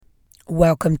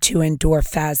Welcome to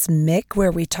Endorphasmic,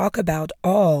 where we talk about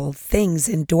all things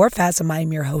Endorphasm.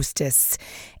 I'm your hostess,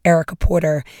 Erica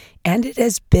Porter, and it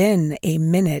has been a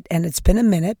minute, and it's been a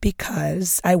minute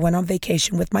because I went on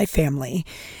vacation with my family.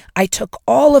 I took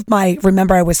all of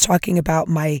remember I was talking about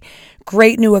my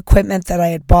great new equipment that I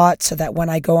had bought so that when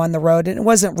I go on the road, and it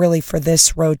wasn't really for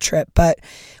this road trip, but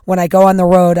when I go on the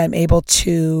road, I'm able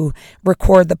to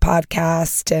record the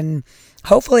podcast and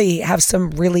hopefully have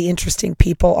some really interesting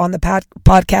people on the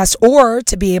podcast, or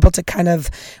to be able to kind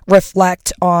of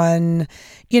reflect on,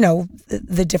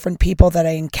 the different people that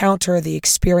I encounter, the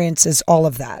experiences, all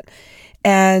of that.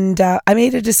 And I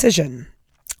made a decision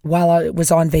while I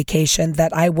was on vacation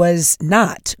that I was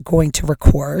not going to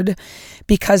record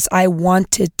because I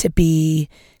wanted to be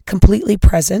completely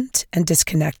present and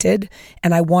disconnected,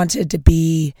 and I wanted to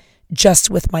be just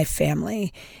with my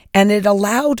family. And it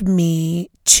allowed me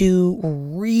to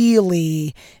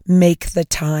really make the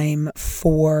time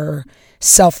for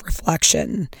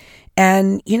self-reflection.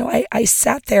 And, I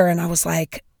sat there and I was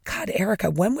like, God, Erica,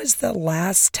 when was the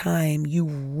last time you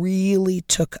really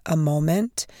took a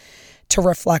moment to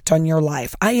reflect on your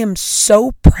life? I am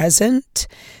so present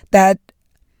that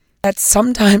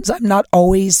sometimes I'm not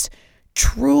always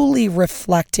truly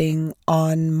reflecting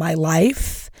on my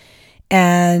life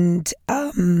and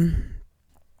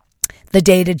the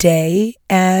day-to-day,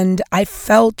 and I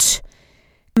felt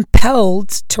compelled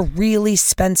to really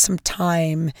spend some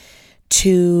time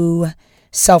to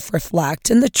self-reflect.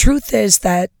 And the truth is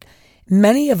that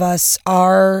many of us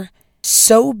are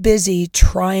so busy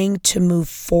trying to move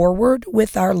forward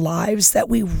with our lives that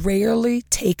we rarely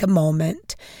take a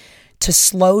moment to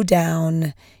slow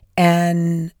down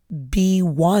and be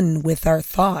one with our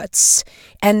thoughts.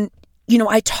 And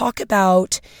I talk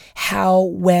about how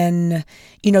when,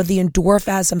 the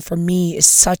endorphasm for me is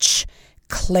such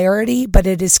clarity, but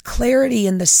it is clarity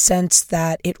in the sense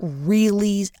that it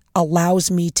really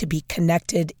allows me to be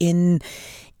connected in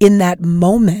that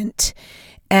moment,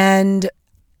 and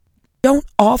don't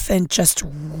often just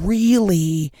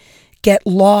really get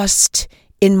lost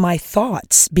in my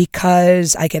thoughts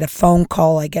because I get a phone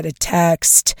call, I get a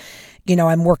text,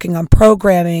 I'm working on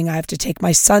programming. I have to take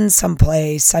my son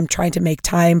someplace. I'm trying to make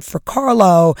time for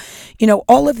Carlo,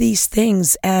 all of these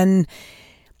things. And,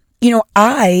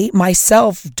 I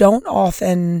myself don't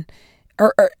often,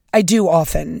 or I do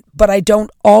often, but I don't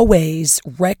always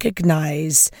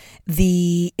recognize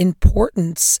the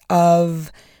importance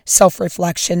of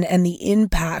self-reflection and the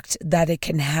impact that it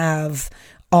can have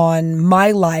on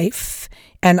my life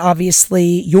and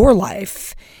obviously your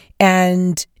life.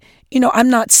 And I'm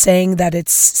not saying that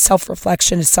it's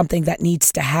self-reflection is something that needs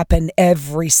to happen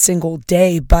every single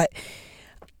day, but,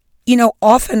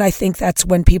 often I think that's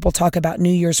when people talk about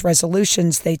New Year's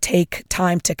resolutions, they take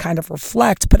time to kind of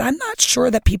reflect, but I'm not sure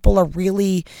that people are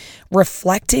really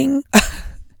reflecting.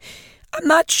 I'm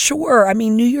not sure.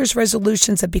 New Year's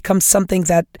resolutions have become something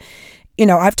that,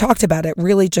 I've talked about it,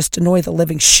 really just annoy the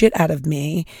living shit out of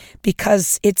me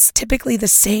because it's typically the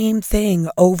same thing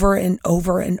over and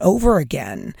over and over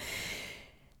again.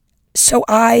 So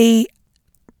I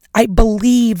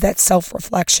believe that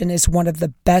self-reflection is one of the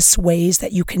best ways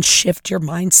that you can shift your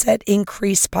mindset,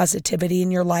 increase positivity in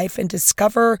your life, and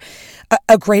discover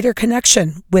a greater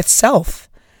connection with self.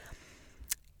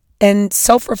 And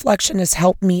self-reflection has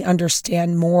helped me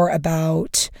understand more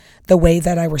about the way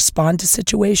that I respond to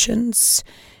situations.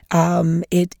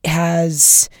 It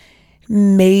has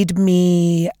made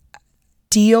me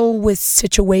deal with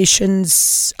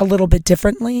situations a little bit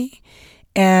differently.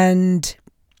 And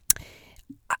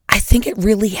I think it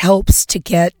really helps to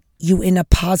get you in a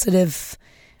positive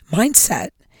mindset.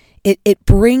 It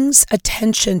brings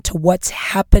attention to what's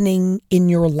happening in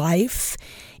your life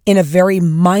in a very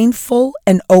mindful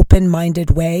and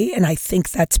open-minded way. And I think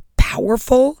that's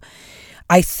powerful.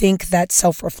 I think that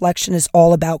self-reflection is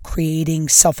all about creating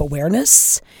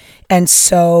self-awareness. And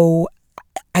so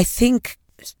I think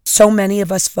so many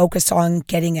of us focus on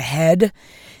getting ahead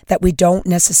that we don't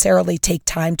necessarily take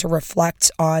time to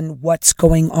reflect on what's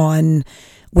going on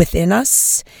within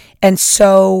us. And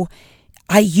so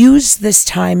I use this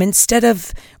time, instead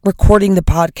of recording the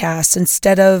podcast,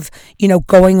 instead of,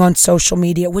 going on social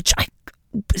media, which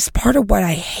is part of what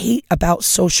I hate about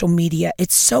social media.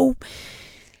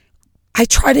 I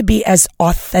try to be as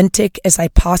authentic as I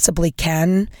possibly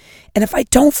can. And if I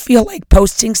don't feel like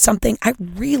posting something, I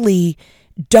really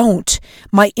don't.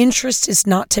 My interest is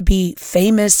not to be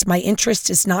famous. My interest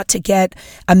is not to get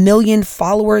 1 million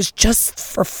followers just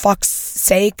for fuck's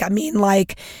sake.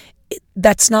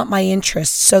 That's not my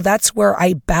interest. So that's where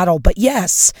I battle. But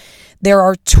yes, There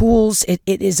are tools. It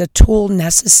is a tool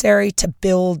necessary to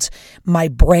build my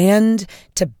brand,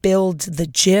 to build the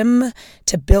gym,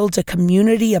 to build a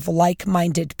community of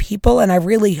like-minded people. And I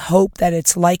really hope that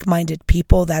it's like-minded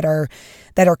people that are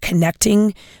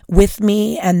connecting with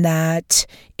me and that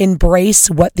embrace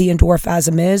what the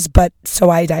Endorphasm is. But so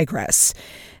I digress.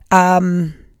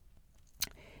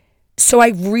 So I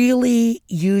really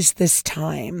use this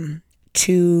time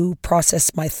to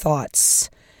process my thoughts,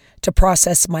 to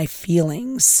process my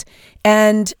feelings.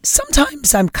 And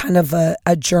sometimes I'm kind of a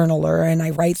journaler and I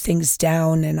write things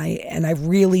down and I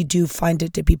really do find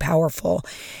it to be powerful.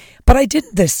 But I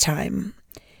didn't this time.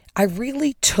 I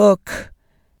really took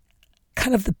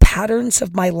kind of the patterns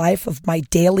of my life, of my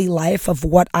daily life, of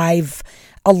what I've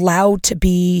allowed to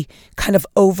be kind of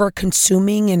over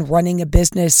consuming and running a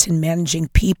business and managing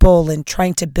people and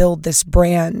trying to build this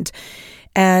brand.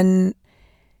 And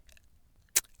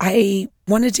I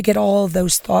wanted to get all of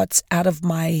those thoughts out of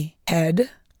my head.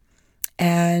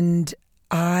 And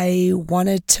I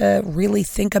wanted to really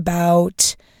think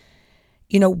about,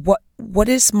 what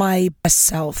is my best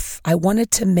self? I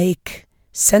wanted to make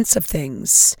sense of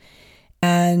things.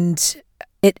 And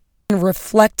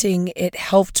reflecting, it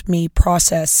helped me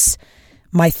process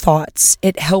my thoughts.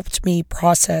 It helped me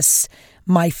process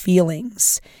my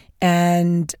feelings.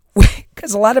 And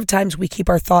because a lot of times we keep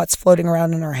our thoughts floating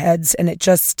around in our heads and it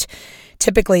just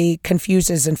typically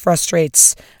confuses and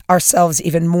frustrates ourselves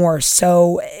even more.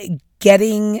 So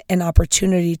getting an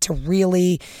opportunity to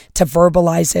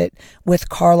verbalize it with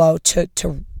Carlo,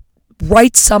 to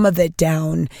write some of it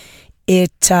down,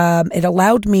 it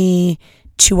allowed me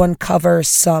to uncover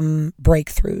some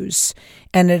breakthroughs,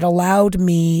 and it allowed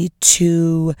me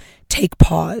to take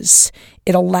pause.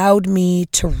 It allowed me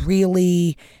to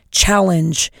really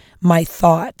challenge my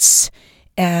thoughts,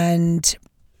 and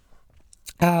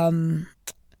it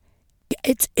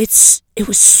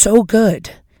was so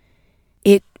good.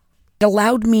 It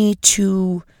allowed me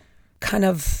to kind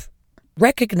of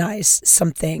recognize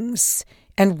some things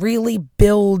and really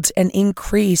build and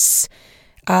increase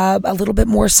a little bit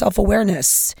more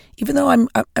self-awareness. Even though I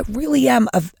really am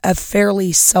a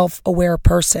fairly self-aware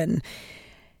person,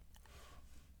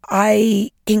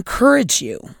 I encourage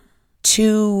you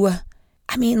to,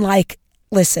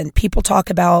 listen, people talk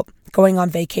about going on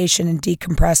vacation and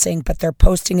decompressing, but they're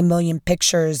posting a million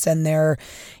pictures and they're,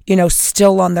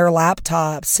 still on their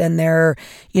laptops and they're,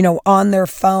 on their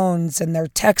phones and they're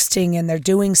texting and they're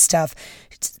doing stuff.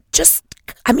 Just,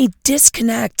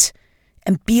 disconnect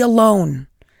and be alone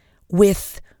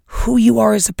with who you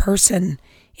are as a person.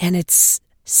 And it's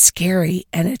scary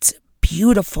and it's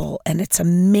beautiful and it's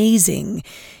amazing.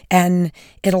 And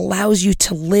it allows you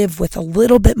to live with a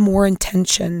little bit more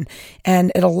intention,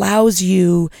 and it allows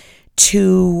you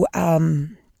to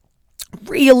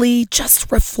really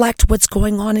just reflect what's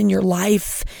going on in your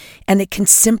life. And it can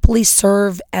simply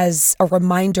serve as a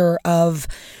reminder of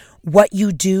what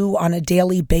you do on a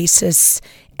daily basis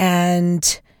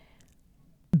and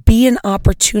be an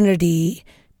opportunity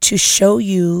to show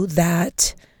you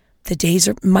that the days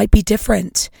might be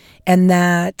different, and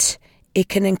that it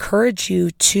can encourage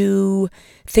you to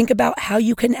think about how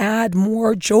you can add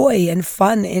more joy and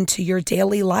fun into your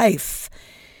daily life.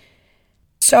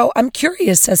 So I'm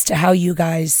curious as to how you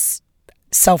guys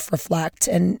self-reflect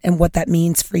and what that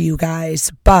means for you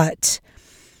guys. But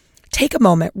take a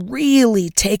moment, really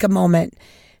take a moment,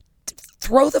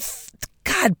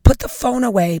 put the phone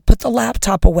away, put the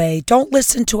laptop away. Don't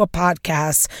listen to a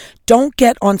podcast. Don't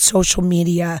get on social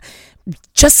media.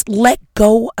 Just let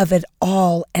go of it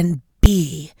all and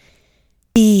be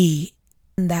in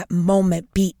that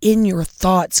moment. Be in your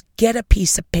thoughts. Get a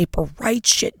piece of paper. Write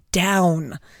shit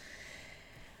down.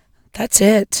 That's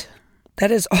it.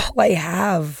 That is all I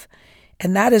have.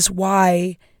 And that is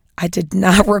why I did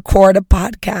not record a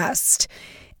podcast.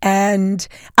 And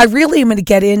I really am going to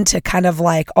get into kind of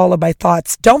like all of my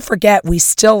thoughts. Don't forget, we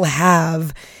still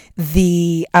have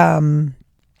Carlo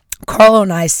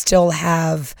and I still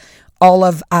have all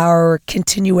of our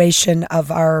continuation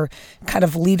of our kind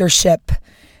of leadership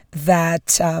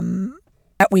that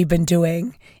we've been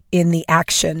doing in the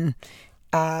action.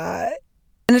 And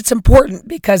it's important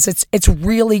because it's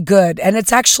really good. And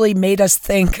it's actually made us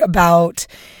think about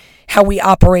how we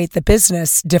operate the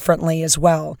business differently as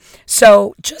well.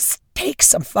 So just take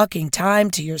some fucking time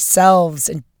to yourselves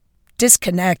and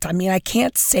disconnect. I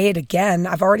can't say it again.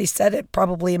 I've already said it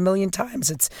probably a million times.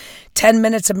 It's 10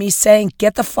 minutes of me saying,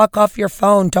 get the fuck off your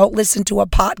phone. Don't listen to a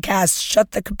podcast.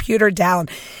 Shut the computer down.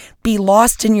 Be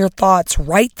lost in your thoughts.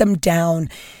 Write them down.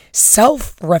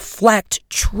 Self-reflect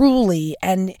truly.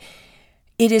 And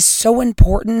it is so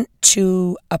important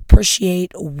to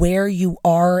appreciate where you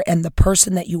are and the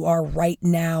person that you are right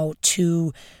now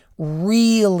to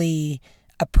really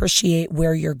appreciate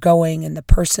where you're going and the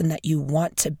person that you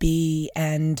want to be.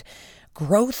 And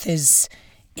growth is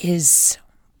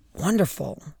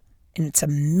wonderful and it's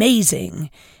amazing.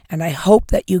 And I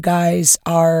hope that you guys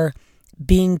are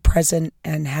being present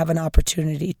and have an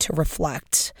opportunity to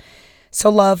reflect.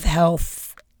 So love, health,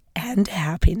 and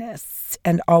happiness,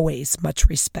 and always much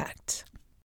respect.